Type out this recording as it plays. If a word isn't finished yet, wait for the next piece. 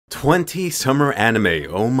20 summer anime,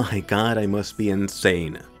 oh my god, I must be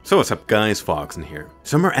insane. So what's up guys, Foxen here.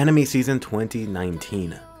 Summer anime season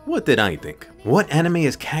 2019. What did I think? What anime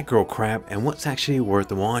is catgirl crap and what's actually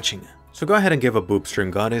worth watching? So go ahead and give a boob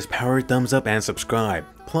string goddess power thumbs up and subscribe,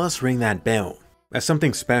 plus ring that bell. As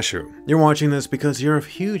something special, you're watching this because you're a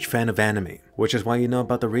huge fan of anime, which is why you know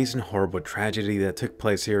about the recent horrible tragedy that took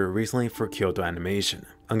place here recently for Kyoto Animation.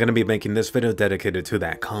 I'm gonna be making this video dedicated to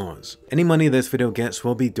that cause. Any money this video gets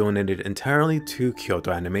will be donated entirely to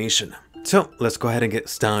Kyoto Animation. So let's go ahead and get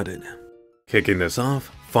started. Kicking this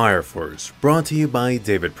off, Fire Force, brought to you by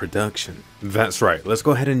David Production. That's right, let's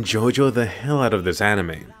go ahead and JoJo the hell out of this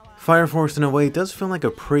anime. Fire Force in a way does feel like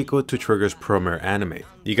a prequel to Trigger's premiere anime.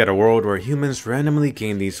 You got a world where humans randomly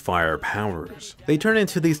gain these fire powers. They turn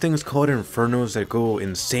into these things called infernos that go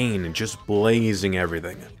insane and just blazing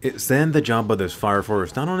everything. It's then the job of this Fire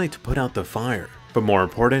Force not only to put out the fire, but more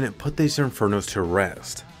important, put these infernos to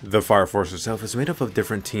rest. The Fire Force itself is made up of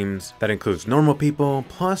different teams that includes normal people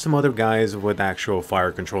plus some other guys with actual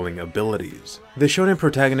fire controlling abilities. The shonen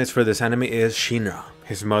protagonist for this anime is Shinra.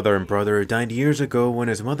 His mother and brother died years ago when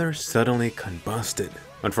his mother suddenly combusted.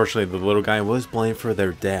 Unfortunately, the little guy was blamed for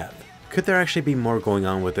their death. Could there actually be more going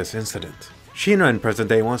on with this incident? Shinra in present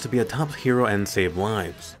day wants to be a top hero and save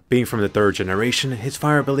lives. Being from the third generation, his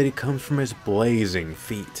fire ability comes from his blazing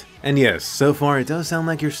feet. And yes, so far it does sound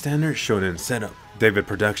like your standard shonen setup. David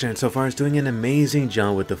Production so far is doing an amazing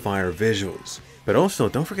job with the fire visuals. But also,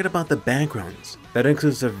 don't forget about the backgrounds. That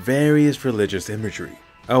includes the various religious imagery.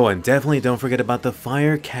 Oh, and definitely don't forget about the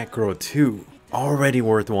Fire Catgirl 2, already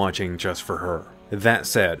worth watching just for her. That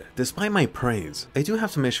said, despite my praise, I do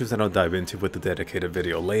have some issues that I'll dive into with the dedicated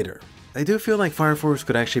video later. I do feel like Fire Force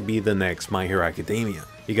could actually be the next My Hero Academia.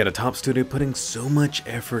 You got a top studio putting so much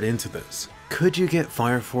effort into this. Could you get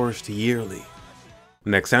Fire Force yearly?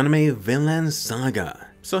 Next anime, Vinland Saga.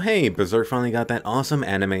 So hey, Berserk finally got that awesome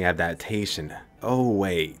anime adaptation. Oh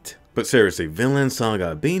wait. But seriously, Vinland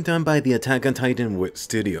Saga being done by the Attack on Titan Wit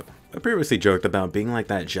Studio. I previously joked about being like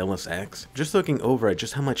that jealous ex, just looking over at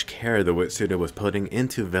just how much care the Wit Studio was putting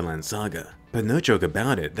into Vinland Saga. But no joke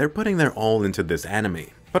about it, they're putting their all into this anime.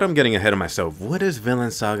 But I'm getting ahead of myself, what is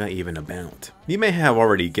Vinland Saga even about? You may have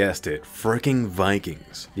already guessed it, freaking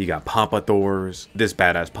Vikings. You got Papa Thors. This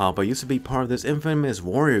badass Papa used to be part of this infamous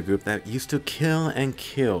warrior group that used to kill and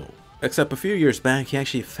kill. Except a few years back, he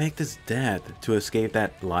actually faked his death to escape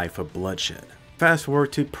that life of bloodshed. Fast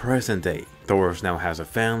forward to present day, Thors now has a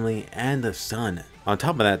family and a son. On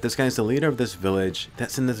top of that, this guy's the leader of this village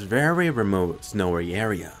that's in this very remote, snowy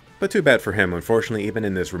area. But too bad for him, unfortunately even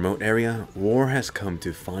in this remote area, war has come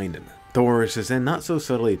to find him. Thors is then not so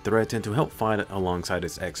subtly threatened to help fight alongside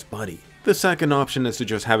his ex-buddy. The second option is to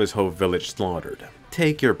just have his whole village slaughtered.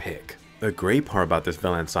 Take your pick. The great part about this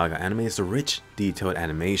Vinland Saga anime is the rich, detailed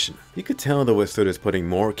animation. You could tell the Wit Studio is putting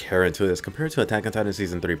more care into this compared to Attack on Titan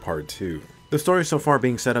Season 3 Part 2. The story so far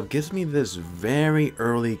being set up gives me this very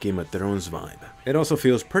early Game of Thrones vibe. It also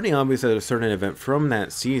feels pretty obvious that a certain event from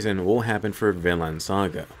that season will happen for Vinland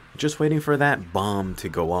Saga. Just waiting for that bomb to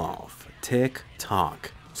go off. Tick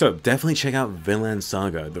tock. So definitely check out Vinland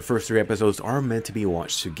Saga. The first 3 episodes are meant to be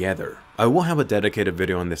watched together. I will have a dedicated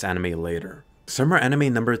video on this anime later. Summer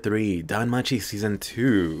anime number 3, Danmachi season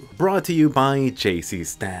 2, brought to you by JC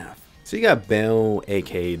Staff. So you got Belle,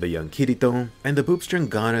 aka the young Kirito, and the boobstring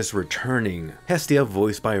goddess returning, Hestia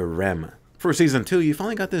voiced by Rem. For season 2, you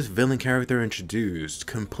finally got this villain character introduced,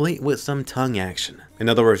 complete with some tongue action. In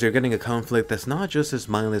other words, you're getting a conflict that's not just this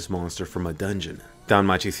mindless monster from a dungeon.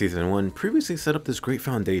 Danmachi season 1 previously set up this great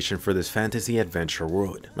foundation for this fantasy adventure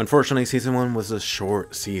world. Unfortunately, season 1 was a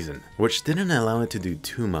short season, which didn't allow it to do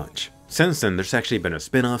too much. Since then, there's actually been a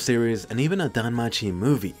spin-off series and even a Danmachi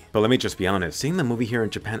movie. But let me just be honest, seeing the movie here in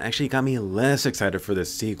Japan actually got me less excited for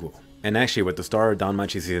this sequel. And actually, with the start of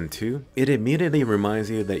Danmachi Season 2, it immediately reminds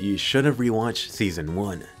you that you should have rewatched Season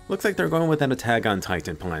 1. Looks like they're going with an Attack on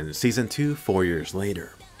Titan plan, Season 2 4 years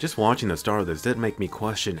later. Just watching the start of this did make me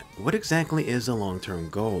question, what exactly is the long-term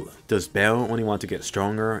goal? Does Belle only want to get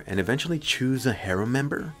stronger and eventually choose a harem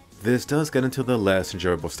member? This does get into the less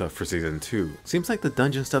enjoyable stuff for Season 2. Seems like the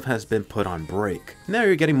dungeon stuff has been put on break. Now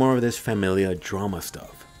you're getting more of this familia drama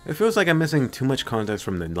stuff. It feels like I'm missing too much context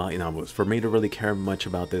from the light novels for me to really care much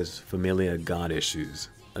about this familia god issues.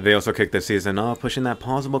 They also kicked this season off pushing that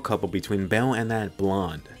plausible couple between Belle and that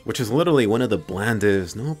blonde, which is literally one of the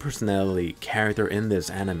blandest, no personality character in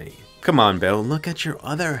this anime. Come on Belle, look at your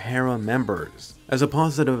other harem members. As a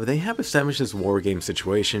positive, they have established this war game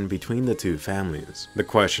situation between the two families. The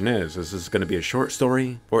question is this going to be a short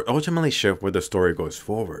story, or ultimately shift where the story goes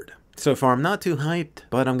forward? So far I'm not too hyped,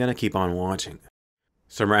 but I'm gonna keep on watching.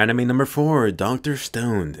 Summer anime number 4, Dr.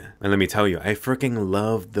 Stoned. And let me tell you, I freaking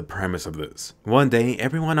love the premise of this. One day,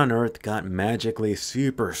 everyone on Earth got magically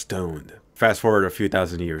super stoned. Fast forward a few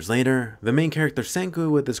thousand years later, the main character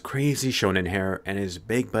Senku with his crazy shonen hair and his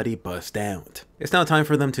big buddy bust out. It's now time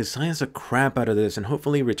for them to science the crap out of this and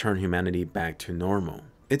hopefully return humanity back to normal.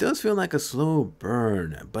 It does feel like a slow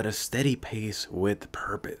burn, but a steady pace with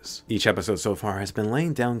purpose. Each episode so far has been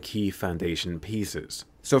laying down key foundation pieces.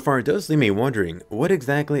 So far it does leave me wondering, what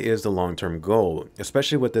exactly is the long-term goal,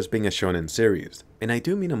 especially with this being a shonen series? And I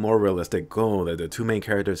do mean a more realistic goal that the two main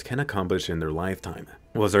characters can accomplish in their lifetime.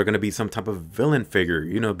 Was there going to be some type of villain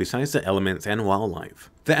figure, besides the elements and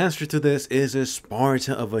wildlife? The answer to this is a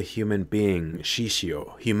Sparta of a human being,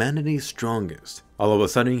 Shishio, humanity's strongest. All of a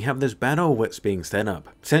sudden you have this battle wits being set up,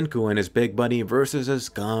 Senku and his big buddy versus his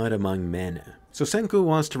god among men. So Senku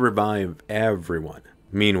wants to revive everyone.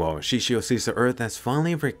 Meanwhile, Shishio sees the earth has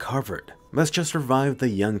finally recovered. Let's just revive the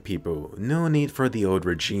young people, no need for the old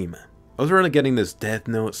regime. I was really getting this Death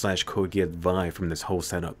Note / Code Geass vibe from this whole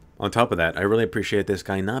setup. On top of that, I really appreciate this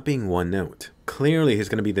guy not being one note. Clearly he's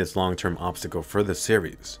going to be this long-term obstacle for the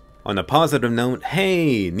series. On a positive note,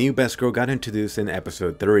 hey, new best girl got introduced in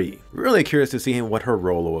episode 3. Really curious to see what her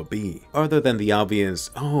role will be, other than the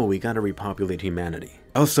obvious, oh, we gotta repopulate humanity.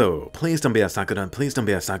 Also, please don't be a Sakura, please don't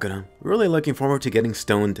be a Sakura. Really looking forward to getting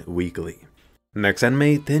stoned weekly. Next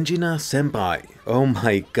anime, Tejina Senpai. Oh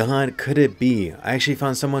my god, could it be? I actually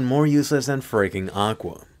found someone more useless than freaking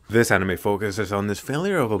Aqua. This anime focuses on this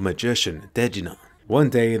failure of a magician, Tejina. One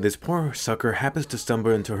day, this poor sucker happens to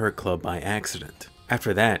stumble into her club by accident.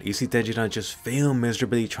 After that, you see Tejina just fail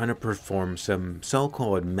miserably trying to perform some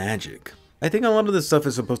so-called magic. I think a lot of this stuff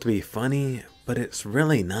is supposed to be funny, but it's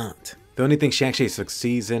really not. The only thing she actually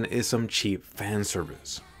succeeds in is some cheap fan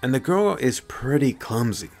service. And the girl is pretty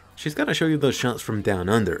clumsy. She's gotta show you those shots from down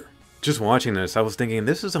under. Just watching this, I was thinking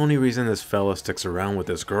this is the only reason this fella sticks around with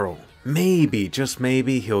this girl. Maybe, just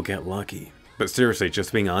maybe, he'll get lucky. But seriously,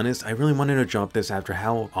 just being honest, I really wanted to drop this after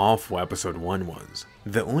how awful episode 1 was.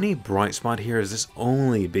 The only bright spot here is this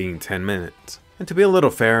only being 10 minutes. And to be a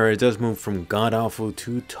little fair, it does move from god-awful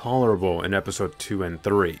to tolerable in episode 2 and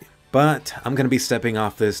 3. But I'm gonna be stepping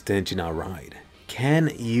off this Tejina ride.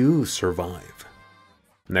 Can you survive?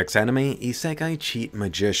 Next anime, Isekai Cheat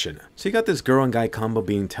Magician. So you got this girl and guy combo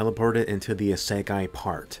being teleported into the Isekai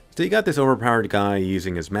part. So you got this overpowered guy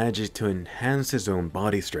using his magic to enhance his own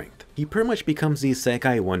body strength. He pretty much becomes the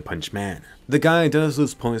Isekai One Punch Man. The guy does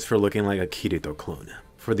lose points for looking like a Kirito clone.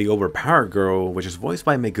 For the overpowered girl, which is voiced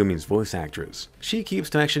by Megumin's voice actress, she keeps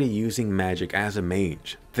to actually using magic as a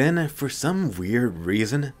mage. Then, for some weird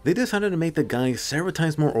reason, they decided to make the guy several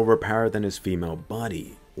times more overpowered than his female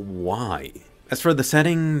body. Why? As for the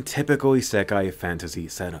setting, typical isekai fantasy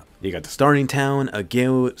setup. You got the starting town, a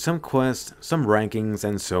guild, some quests, some rankings,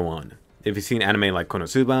 and so on. If you've seen anime like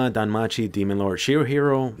Konosuba, Danmachi, Demon Lord,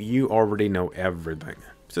 Shirohiro, you already know everything.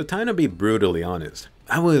 So time to be brutally honest,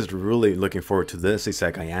 I was really looking forward to this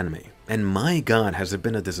isekai anime, and my god has it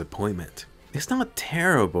been a disappointment. It's not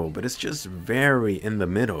terrible, but it's just very in the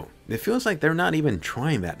middle. It feels like they're not even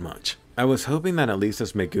trying that much. I was hoping that at least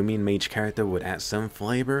this Megumin mage character would add some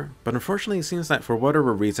flavor, but unfortunately it seems that for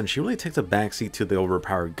whatever reason she really takes a backseat to the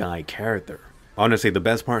overpowered guy character. Honestly, the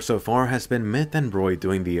best part so far has been Myth and Roy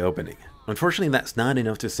doing the opening. Unfortunately, that's not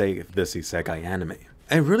enough to save this isekai anime.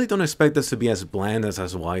 I really don't expect this to be as bland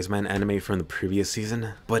as Wise Man anime from the previous season,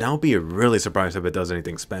 but I'll be really surprised if it does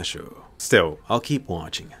anything special. Still, I'll keep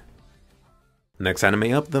watching. Next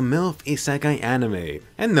anime up, the MILF Isekai anime.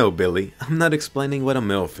 And no, Billy, I'm not explaining what a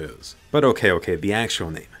MILF is. But okay, the actual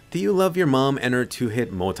name. Do you love your mom and her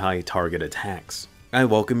 2-hit multi-target attacks? I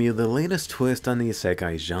welcome you the latest twist on the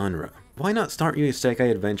Isekai genre. Why not start your Isekai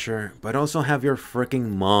adventure, but also have your freaking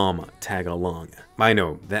mom tag along? I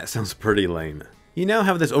know, that sounds pretty lame. You now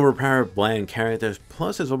have this overpowered bland character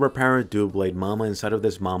plus his overpowered dual blade mama inside of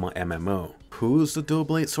this mama MMO. Who's the dual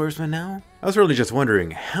blade swordsman now? I was really just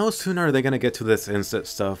wondering, how soon are they gonna get to this instant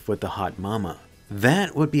stuff with the hot mama?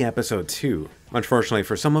 That would be episode 2. Unfortunately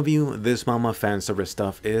for some of you, this mama fan service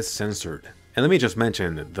stuff is censored. And let me just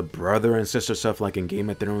mention, the brother and sister stuff like in Game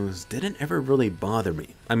of Thrones didn't ever really bother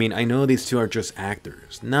me. I mean, I know these two are just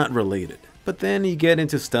actors, not related. But then you get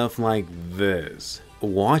into stuff like this.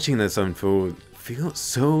 Watching this unfold feels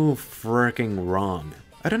so freaking wrong.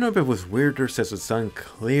 I don't know if it was weirder since the son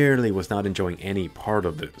clearly was not enjoying any part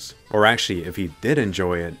of this. Or actually, if he did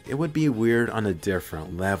enjoy it, it would be weird on a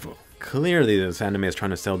different level. Clearly this anime is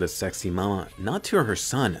trying to sell this sexy mama not to her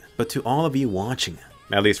son, but to all of you watching.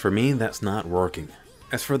 At least for me, that's not working.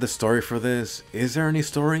 As for the story for this, is there any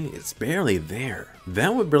story? It's barely there.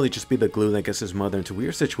 That would really just be the glue that gets his mother into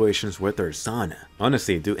weird situations with her son.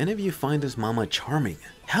 Honestly, do any of you find his mama charming?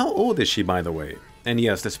 How old is she, by the way? And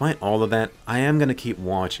yes, despite all of that, I am gonna keep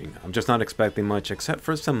watching. I'm just not expecting much except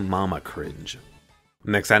for some mama cringe.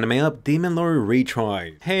 Next anime up, Demon Lord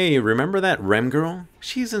Retry. Hey, remember that Rem girl?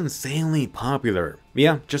 She's insanely popular.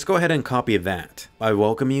 Yeah, just go ahead and copy that. I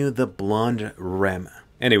welcome you, the blonde Rem.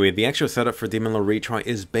 Anyway, the actual setup for Demon Lord Retry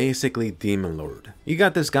is basically Demon Lord. You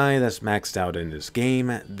got this guy that's maxed out in this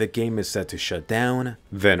game, the game is set to shut down,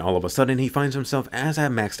 then all of a sudden he finds himself as a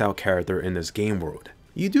maxed out character in this game world.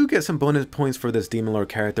 You do get some bonus points for this Demon Lord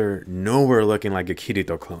character, nowhere looking like a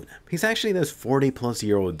Kirito clone. He's actually this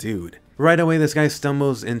 40-plus-year-old dude. Right away this guy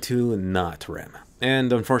stumbles into not Rem.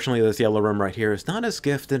 And unfortunately this yellow Rem right here is not as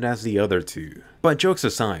gifted as the other two. But jokes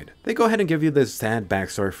aside, they go ahead and give you this sad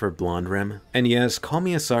backstory for blonde Rem. And yes, call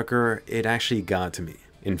me a sucker, it actually got to me.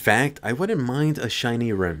 In fact, I wouldn't mind a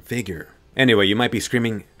shiny Rem figure. Anyway, you might be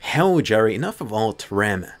screaming, hell Jerry, enough of alt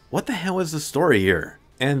Rem. What the hell is the story here?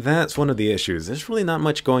 And that's one of the issues. There's really not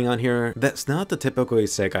much going on here that's not the typical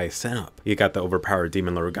Isekai setup. You got the overpowered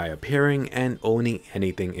Demon Lord guy appearing and owning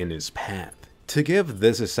anything in his path. To give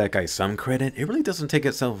this Isekai some credit, it really doesn't take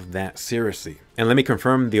itself that seriously. And let me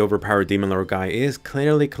confirm, the overpowered Demon Lord guy is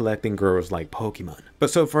clearly collecting girls like Pokemon.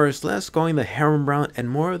 But so far it's less going the harem route and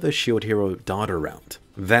more of the shield hero daughter route.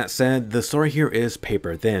 That said, the story here is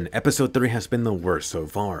paper thin. Episode 3 has been the worst so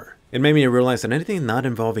far. It made me realize that anything not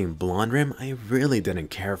involving blonde Rem I really didn't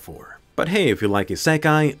care for. But hey, if you like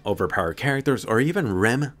Isekai, overpowered characters, or even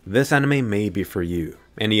Rem, this anime may be for you.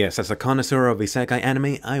 And yes, as a connoisseur of Isekai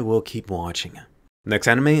anime, I will keep watching. Next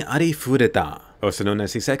anime, Arifureta, also known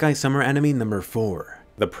as Isekai Summer Anime number 4.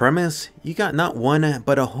 The premise, you got not one,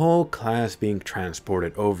 but a whole class being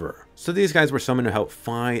transported over. So these guys were summoned to help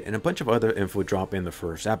fight, and a bunch of other info drop in the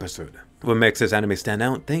first episode. What makes this anime stand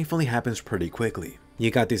out thankfully happens pretty quickly.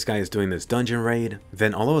 You got these guys doing this dungeon raid,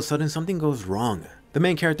 then all of a sudden something goes wrong. The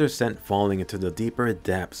main character is sent falling into the deeper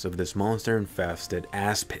depths of this monster-infested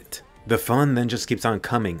ass pit. The fun then just keeps on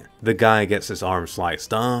coming. The guy gets his arm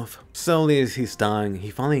sliced off. Slowly as he's dying, he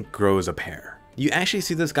finally grows a pair. You actually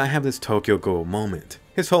see this guy have this Tokyo Ghoul moment.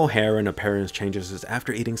 His whole hair and appearance changes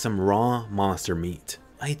after eating some raw monster meat.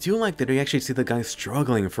 I do like that you actually see the guy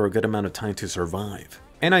struggling for a good amount of time to survive.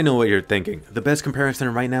 And I know what you're thinking, the best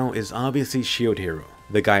comparison right now is obviously Shield Hero.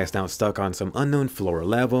 The guy is now stuck on some unknown floor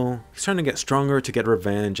level, he's trying to get stronger to get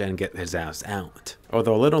revenge and get his ass out.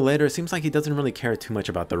 Although a little later it seems like he doesn't really care too much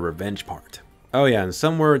about the revenge part. Oh yeah, and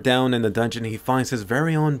somewhere down in the dungeon he finds his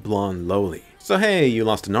very own blonde Loli. So hey, you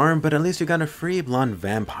lost an arm, but at least you got a free blonde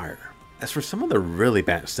vampire. As for some of the really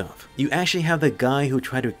bad stuff, you actually have the guy who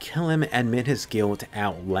tried to kill him admit his guilt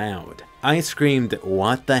out loud. I screamed,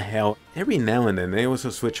 what the hell? Every now and then they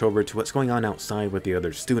also switch over to what's going on outside with the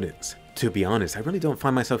other students. To be honest, I really don't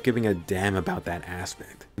find myself giving a damn about that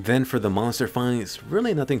aspect. Then for the monster fights,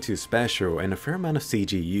 really nothing too special and a fair amount of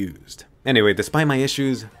CG used. Anyway, despite my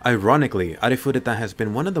issues, ironically, Arifureta has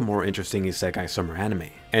been one of the more interesting Isekai summer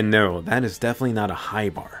anime. And no, that is definitely not a high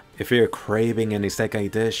bar. If you're craving an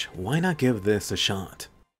Isekai dish, why not give this a shot?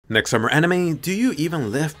 Next summer anime, do you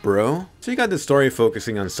even lift, bro? So you got this story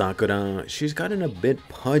focusing on Sakura. She's gotten a bit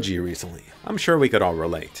pudgy recently. I'm sure we could all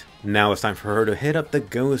relate. Now it's time for her to hit up the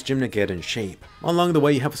ghost gym to get in shape. Along the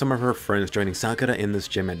way, you have some of her friends joining Sakura in this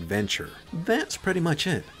gym adventure. That's pretty much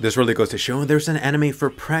it. This really goes to show there's an anime for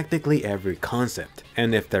practically every concept.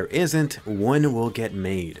 And if there isn't, one will get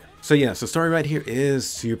made. So yes, the story right here is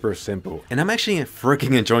super simple, and I'm actually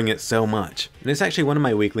freaking enjoying it so much. And it's actually one of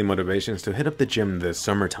my weekly motivations to hit up the gym this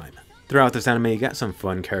summertime. Throughout this anime, you got some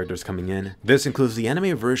fun characters coming in. This includes the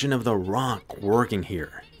anime version of The Rock working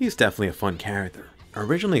here. He's definitely a fun character. I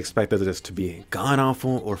originally expected this to be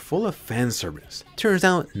god-awful or full of fan service. Turns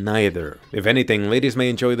out, neither. If anything, ladies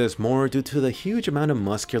may enjoy this more due to the huge amount of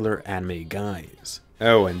muscular anime guys.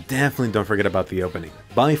 Oh, and definitely don't forget about the opening.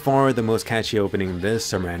 By far the most catchy opening this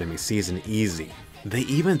summer anime season, easy. They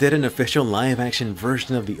even did an official live-action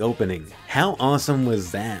version of the opening. How awesome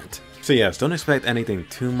was that? So yes, don't expect anything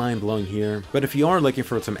too mind-blowing here, but if you are looking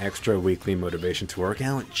for some extra weekly motivation to work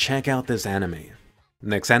out, check out this anime.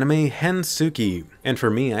 Next anime, Hensuki. And for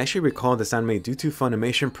me, I actually recall this anime due to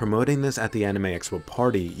Funimation promoting this at the Anime Expo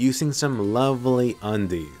party using some lovely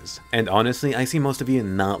undies. And honestly, I see most of you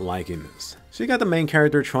not liking this. So you got the main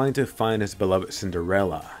character trying to find his beloved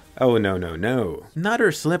Cinderella. Oh no, not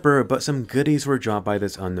her slipper, but some goodies were dropped by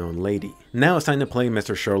this unknown lady. Now it's time to play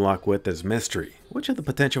Mr. Sherlock with this mystery. Which of the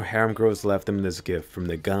potential harem girls left him this gift from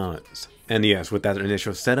the gods? And yes, with that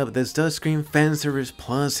initial setup, this does scream fanservice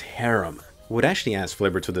plus harem. What actually adds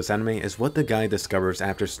flavor to this anime is what the guy discovers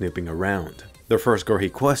after snooping around. The first girl he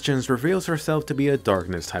questions reveals herself to be a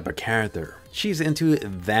darkness type of character. She's into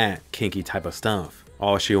that kinky type of stuff.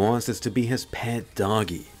 All she wants is to be his pet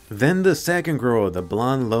doggy. Then the second girl, the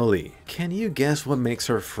blonde loli. Can you guess what makes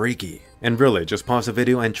her freaky? And really, just pause the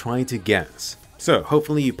video and try to guess. So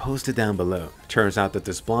hopefully you post it down below. Turns out that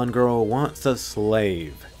this blonde girl wants a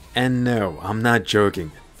slave. And no, I'm not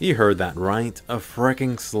joking. You heard that right, a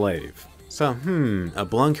freaking slave. So a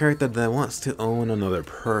blonde character that wants to own another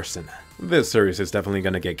person. This series is definitely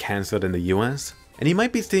gonna get cancelled in the US. And you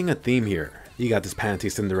might be seeing a theme here. You got this panty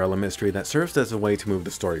Cinderella mystery that serves as a way to move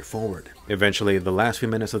the story forward. Eventually, the last few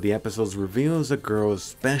minutes of the episodes reveals a girl's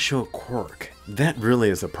special quirk. That really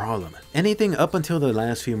is a problem. Anything up until the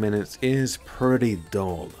last few minutes is pretty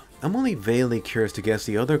dull. I'm only vaguely curious to guess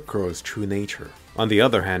the other girl's true nature. On the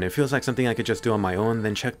other hand, it feels like something I could just do on my own,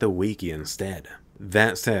 then check the wiki instead.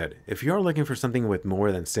 That said, if you are looking for something with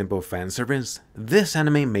more than simple fan service, this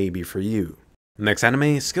anime may be for you. Next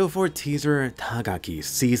anime, Skillful teaser Tagaki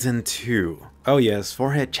Season 2. Oh yes,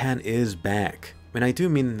 Forehead Chan is back. And I do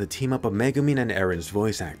mean the team up of Megumin and Eren's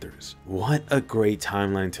voice actors. What a great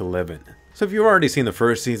timeline to live in. So if you've already seen the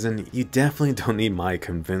first season, you definitely don't need my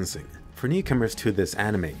convincing. For newcomers to this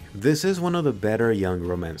anime, this is one of the better young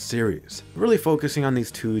romance series, really focusing on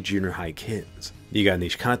these two junior high kids. You got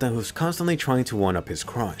Nishikata, who's constantly trying to one-up his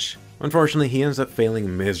crush. Unfortunately, he ends up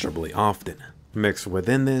failing miserably often. Mixed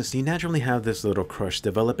within this, you naturally have this little crush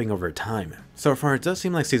developing over time. So far, it does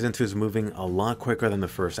seem like Season 2 is moving a lot quicker than the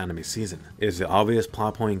first anime season. Is the obvious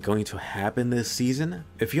plot point going to happen this season?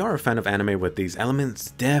 If you are a fan of anime with these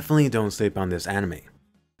elements, definitely don't sleep on this anime.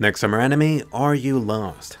 Next summer anime, Are You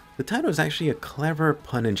Lost? The title is actually a clever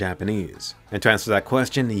pun in Japanese. And to answer that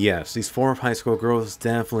question, yes, these 4 high school girls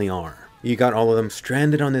definitely are. You got all of them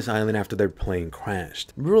stranded on this island after their plane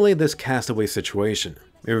crashed. Really this castaway situation.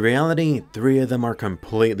 In reality, 3 of them are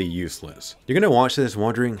completely useless. You're gonna watch this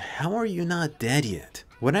wondering, how are you not dead yet?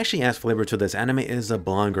 What actually adds flavor to this anime is a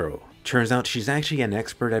blonde girl. Turns out she's actually an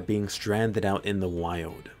expert at being stranded out in the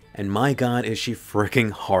wild. And my god, is she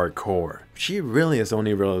freaking hardcore. She really is the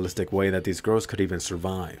only realistic way that these girls could even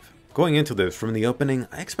survive. Going into this, from the opening,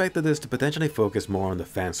 I expected this to potentially focus more on the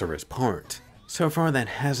fan service part. So far, that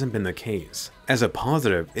hasn't been the case. As a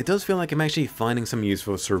positive, it does feel like I'm actually finding some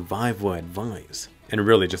useful survival advice. And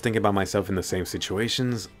really, just thinking about myself in the same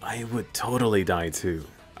situations, I would totally die too.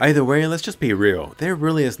 Either way, let's just be real, there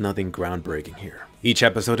really is nothing groundbreaking here. Each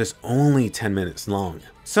episode is only 10 minutes long,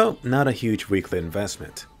 so not a huge weekly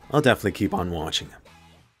investment. I'll definitely keep on watching.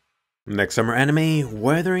 Next summer anime,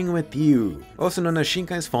 Weathering with You, also known as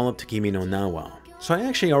Shinkai's follow-up to Kimi no Na wa. So I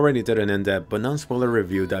actually already did an in-depth but non-spoiler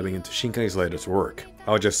review diving into Shinkai's latest work.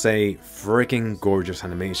 I'll just say, freaking gorgeous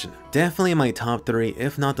animation. Definitely my top 3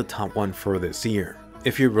 if not the top 1 for this year.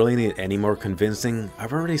 If you really need any more convincing,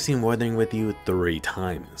 I've already seen Weathering with You 3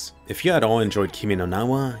 times. If you at all enjoyed Kimi no Na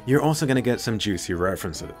wa, you're also gonna get some juicy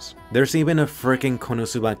references. There's even a freaking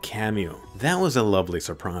Konosuba cameo. That was a lovely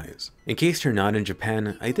surprise. In case you're not in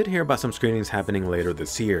Japan, I did hear about some screenings happening later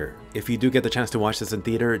this year. If you do get the chance to watch this in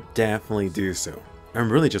theater, definitely do so.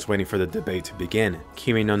 I'm really just waiting for the debate to begin.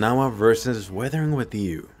 Kimi no Na wa versus Weathering with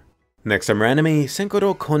You. Next summer anime,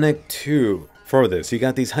 Cencoroll Connect 2. For this, you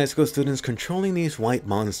got these high school students controlling these white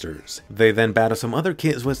monsters. They then battle some other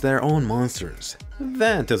kids with their own monsters.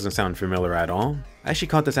 That doesn't sound familiar at all. I actually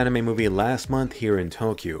caught this anime movie last month here in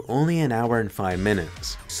Tokyo, only an hour and 5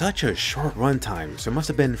 minutes. Such a short runtime, so it must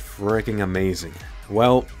have been freaking amazing.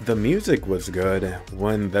 Well, the music was good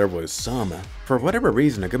when there was some. For whatever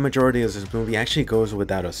reason, a good majority of this movie actually goes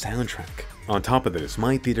without a soundtrack. On top of this,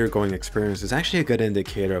 my theater going experience is actually a good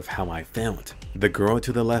indicator of how I felt. The girl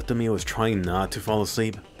to the left of me was trying not to fall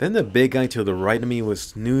asleep, then the big guy to the right of me was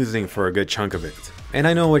snoozing for a good chunk of it. And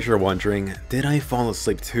I know what you're wondering, did I fall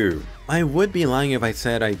asleep too? I would be lying if I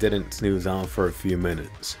said I didn't snooze out for a few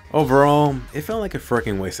minutes. Overall, it felt like a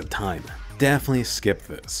freaking waste of time. Definitely skip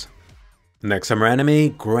this. Next summer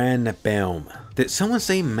anime, Granbelm. Did someone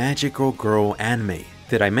say magical girl anime?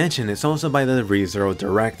 Did I mention it's also by the rezero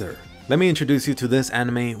director? Let me introduce you to this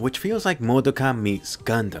anime, which feels like Modoka meets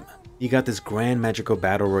Gundam. You got this grand magical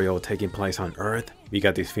battle royale taking place on Earth. You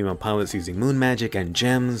got these female pilots using moon magic and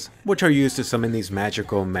gems, which are used to summon these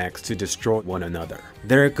magical mechs to destroy one another.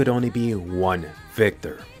 There could only be one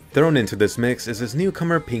victor. Thrown into this mix is this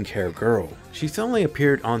newcomer pink-haired girl. She's only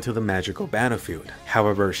appeared onto the magical battlefield.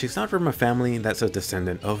 However, she's not from a family that's a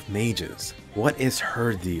descendant of mages. What is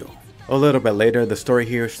her deal? A little bit later, the story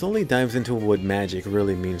here slowly dives into what magic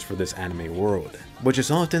really means for this anime world, which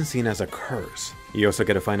is often seen as a curse. You also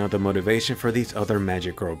get to find out the motivation for these other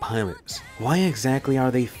magic girl pilots. Why exactly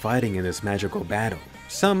are they fighting in this magical battle?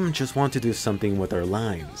 Some just want to do something with their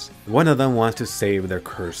lives. One of them wants to save their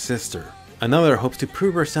cursed sister. Another hopes to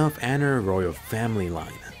prove herself and her royal family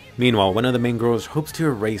line. Meanwhile, one of the main girls hopes to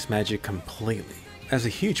erase magic completely. As a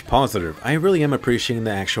huge positive, I really am appreciating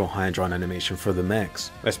the actual hand-drawn animation for the mechs,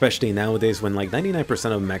 especially nowadays when like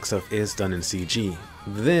 99% of mech stuff is done in CG.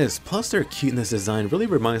 This, plus their cuteness design, really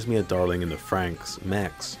reminds me of Darling in the Franxx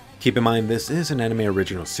mechs. Keep in mind this is an anime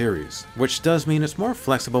original series, which does mean it's more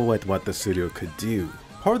flexible with what the studio could do.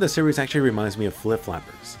 Part of the series actually reminds me of Flip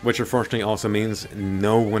Flappers, which unfortunately also means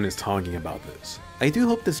no one is talking about this. I do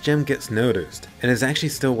hope this gem gets noticed, and is actually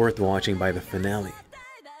still worth watching by the finale.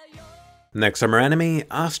 Next summer anime,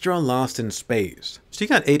 Astra Lost in Space. So you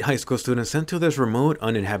got 8 high school students sent to this remote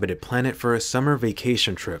uninhabited planet for a summer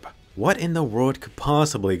vacation trip. What in the world could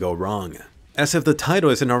possibly go wrong? As if the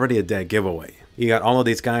title isn't already a dead giveaway. You got all of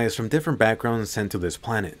these guys from different backgrounds sent to this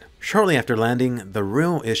planet. Shortly after landing, the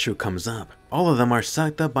real issue comes up. All of them are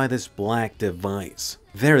sucked up by this black device.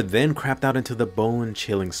 They're then crapped out into the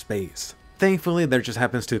bone-chilling space. Thankfully, there just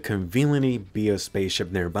happens to conveniently be a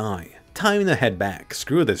spaceship nearby. Time to head back,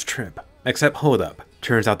 screw this trip. Except hold up,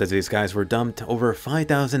 turns out that these guys were dumped over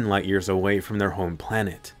 5,000 light years away from their home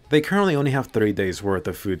planet. They currently only have 3 days worth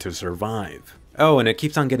of food to survive. Oh, and it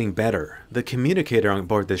keeps on getting better. The communicator on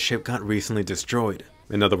board this ship got recently destroyed.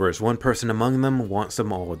 In other words, one person among them wants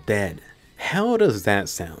them all dead. How does that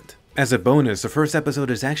sound? As a bonus, the first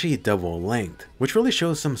episode is actually double length, which really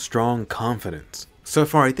shows some strong confidence. So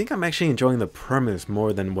far, I think I'm actually enjoying the premise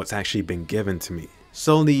more than what's actually been given to me.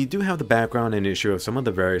 Solely, you do have the background and issue of some of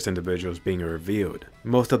the various individuals being revealed.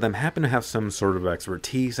 Most of them happen to have some sort of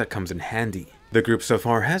expertise that comes in handy. The group so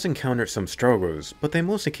far has encountered some struggles, but they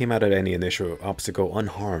mostly came out of any initial obstacle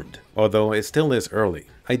unharmed, although it still is early.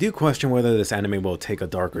 I do question whether this anime will take a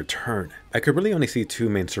darker turn. I could really only see 2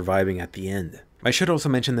 men surviving at the end. I should also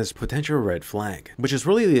mention this potential red flag, which is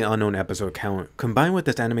really the unknown episode count combined with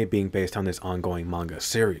this anime being based on this ongoing manga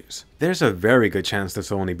series. There's a very good chance this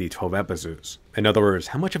will only be 12 episodes. In other words,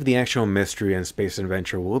 how much of the actual mystery and space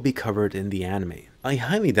adventure will be covered in the anime? I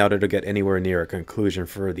highly doubt it'll get anywhere near a conclusion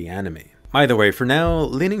for the anime. Either way, for now,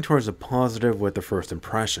 leaning towards a positive with the first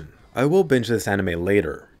impression. I will binge this anime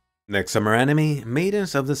later. Next summer anime,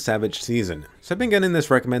 Maidens of the Savage Season. So I've been getting this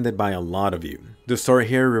recommended by a lot of you. The story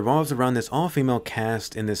here revolves around this all-female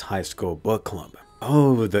cast in this high school book club.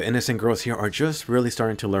 Oh, the innocent girls here are just really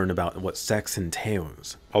starting to learn about what sex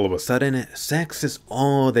entails. All of a sudden, sex is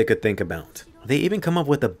all they could think about. They even come up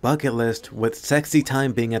with a bucket list with sexy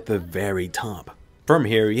time being at the very top. From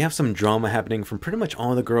here, you have some drama happening from pretty much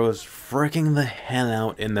all the girls freaking the hell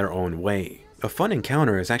out in their own way. A fun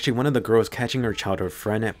encounter is actually one of the girls catching her childhood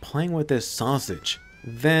friend at playing with this sausage.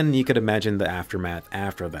 Then you could imagine the aftermath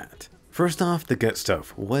after that. First off, the good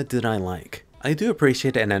stuff. What did I like? I do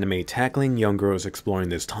appreciate an anime tackling young girls exploring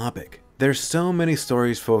this topic. There's so many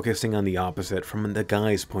stories focusing on the opposite from the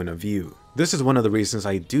guy's point of view. This is one of the reasons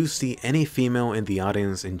I do see any female in the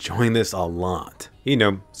audience enjoying this a lot. You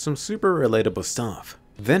know, some super relatable stuff.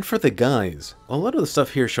 Then for the guys, a lot of the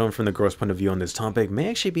stuff here shown from the girl's point of view on this topic may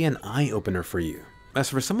actually be an eye-opener for you. As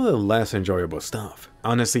for some of the less enjoyable stuff,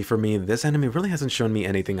 honestly for me, this anime really hasn't shown me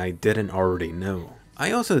anything I didn't already know.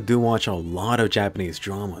 I also do watch a lot of Japanese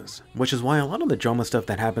dramas, which is why a lot of the drama stuff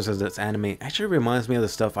that happens in this anime actually reminds me of the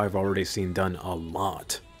stuff I've already seen done a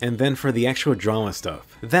lot. And then for the actual drama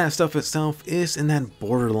stuff, that stuff itself is in that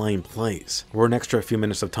borderline place, where an extra few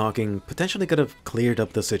minutes of talking potentially could have cleared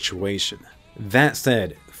up the situation. That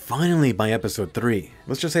said, finally by episode 3,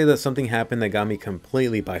 let's just say that something happened that got me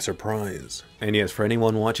completely by surprise. And yes, for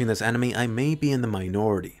anyone watching this anime, I may be in the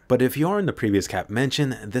minority, but if you are in the previous cap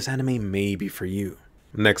mention, this anime may be for you.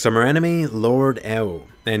 Next summer anime, Lord L.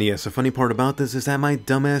 And yes, the funny part about this is that my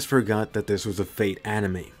dumbass forgot that this was a Fate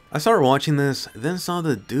anime. I started watching this, then saw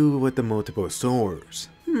the dude with the multiple swords.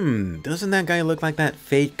 Doesn't that guy look like that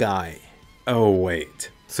Fate guy? Oh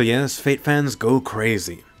wait. So yes, Fate fans go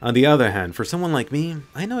crazy. On the other hand, for someone like me,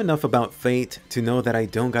 I know enough about Fate to know that I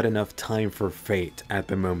don't got enough time for Fate at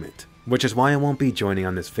the moment, which is why I won't be joining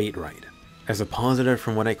on this Fate ride. As a positive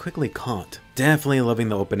from what I quickly caught, definitely loving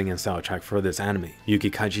the opening and soundtrack for this anime. Yuki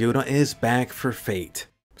Kajiura is back for Fate.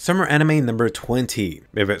 Summer anime number 20.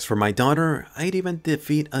 If it's for my daughter, I'd even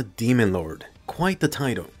defeat a demon lord. Quite the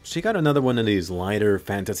title. She got another one of these lighter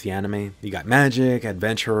fantasy anime. You got magic,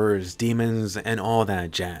 adventurers, demons, and all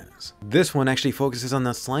that jazz. This one actually focuses on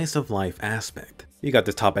the slice of life aspect. You got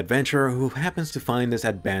this top adventurer who happens to find this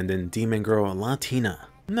abandoned demon girl Latina,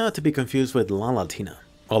 not to be confused with La Latina.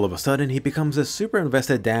 All of a sudden, he becomes a super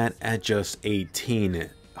invested dad at just 18.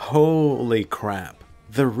 Holy crap.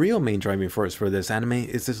 The real main driving force for this anime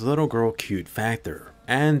is this little girl cute factor.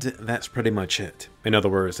 And that's pretty much it. In other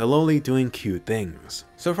words, a loli doing cute things.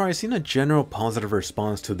 So far I've seen a general positive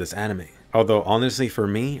response to this anime. Although honestly for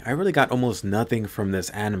me, I really got almost nothing from this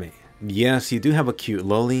anime. Yes, you do have a cute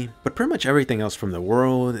loli, but pretty much everything else from the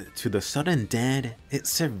world to the sudden death, it's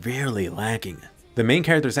severely lacking. The main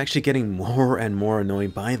character is actually getting more and more annoying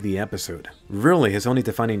by the episode. Really, his only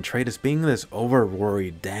defining trait is being this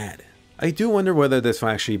over-worried dad. I do wonder whether this will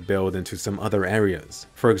actually build into some other areas.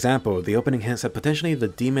 For example, the opening hints at potentially the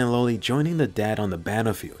demon loli joining the dad on the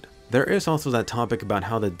battlefield. There is also that topic about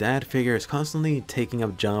how the dad figure is constantly taking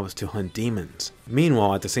up jobs to hunt demons.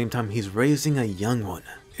 Meanwhile, at the same time, he's raising a young one.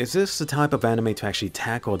 Is this the type of anime to actually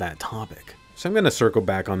tackle that topic? So I'm gonna circle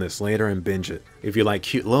back on this later and binge it. If you like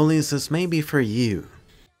cute lolis, this may be for you.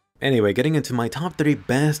 Anyway, getting into my top 3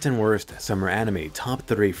 best and worst summer anime, top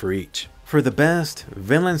 3 for each. For the best,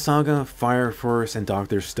 Vinland Saga, Fire Force, and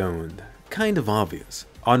Dr. Stone. Kind of obvious.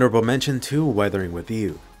 Honorable mention to Weathering with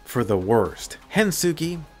You. For the worst,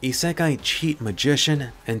 Hensuki, Isekai Cheat Magician,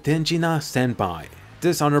 and Tejina Senpai.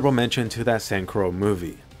 Dishonorable mention to that Cencoroll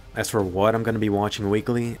movie. As for what I'm going to be watching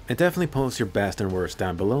weekly, and definitely post your best and worst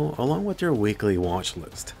down below along with your weekly watch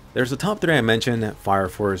list. There's the top 3 I mentioned: Fire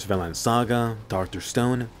Force, Vinland Saga, Dr.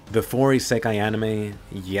 Stone, the 4 Isekai anime,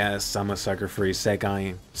 yes I'm a sucker for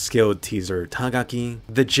Isekai, skilled teaser Tagaki,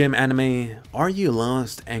 the gym anime, Are You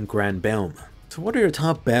Lost, and Granbelm. So what are your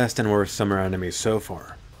top best and worst summer animes so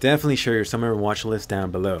far? Definitely share your summer watch list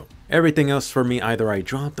down below. Everything else for me, either I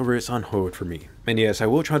dropped or it's on hold for me. And yes, I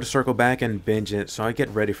will try to circle back and binge it so I get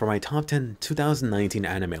ready for my top 10 2019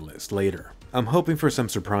 anime list later. I'm hoping for some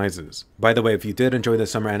surprises. By the way, if you did enjoy the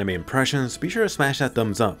summer anime impressions, be sure to smash that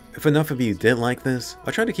thumbs up. If enough of you did like this,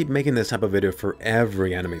 I'll try to keep making this type of video for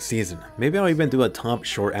every anime season. Maybe I'll even do a top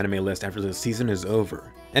short anime list after the season is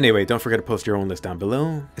over. Anyway, don't forget to post your own list down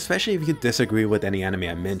below, especially if you disagree with any anime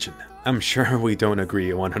I mentioned. I'm sure we don't agree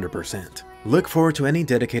 100%. Look forward to any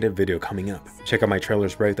dedicated video coming up. Check out my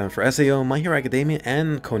trailers breakdown for SAO, My Hero Academia,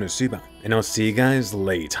 and Konosuba. And I'll see you guys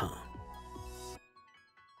later.